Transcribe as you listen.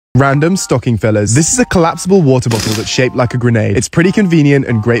Random stocking fillers. This is a collapsible water bottle that's shaped like a grenade. It's pretty convenient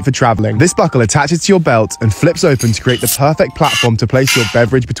and great for traveling. This buckle attaches to your belt and flips open to create the perfect platform to place your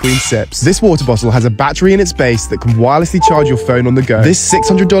beverage between sips. This water bottle has a battery in its base that can wirelessly charge your phone on the go. This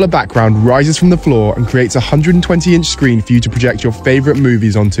 $600 background rises from the floor and creates a 120-inch screen for you to project your favorite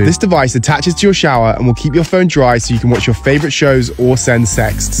movies onto. This device attaches to your shower and will keep your phone dry so you can watch your favorite shows or send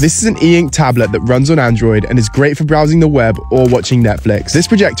sexts. This is an e-ink tablet that runs on Android and is great for browsing the web or watching Netflix. This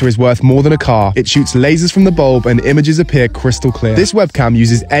projector is worth more than a car. It shoots lasers from the bulb and images appear crystal clear. This webcam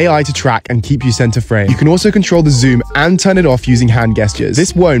uses AI to track and keep you center frame. You can also control the zoom and turn it off using hand gestures.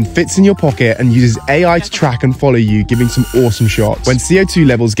 This wone fits in your pocket and uses AI to track and follow you, giving some awesome shots. When CO2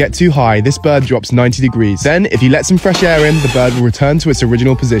 levels get too high, this bird drops 90 degrees. Then, if you let some fresh air in, the bird will return to its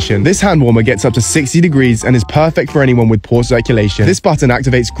original position. This hand warmer gets up to 60 degrees and is perfect for anyone with poor circulation. This button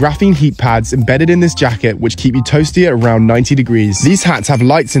activates graphene heat pads embedded in this jacket, which keep you toasty at around 90 degrees. These hats have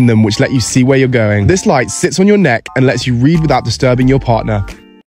lights in them which let you see where you're going. This light sits on your neck and lets you read without disturbing your partner.